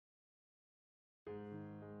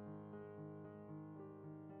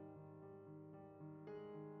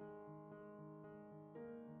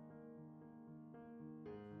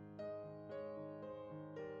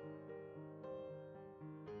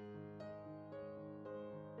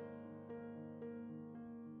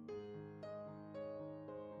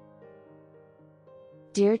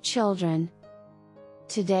Dear children,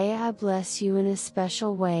 today I bless you in a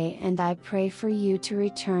special way and I pray for you to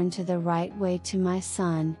return to the right way, to my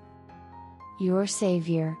Son, your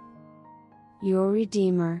Savior, your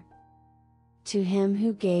Redeemer, to Him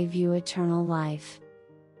who gave you eternal life.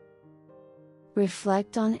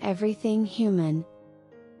 Reflect on everything human,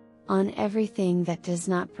 on everything that does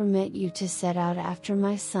not permit you to set out after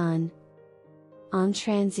my Son, on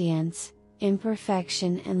transience,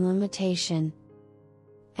 imperfection and limitation.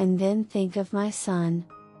 And then think of my Son,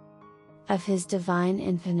 of His divine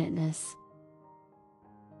infiniteness.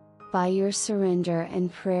 By your surrender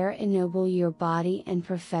and prayer, ennoble your body and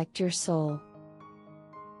perfect your soul.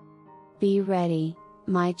 Be ready,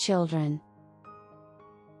 my children.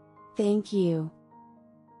 Thank you.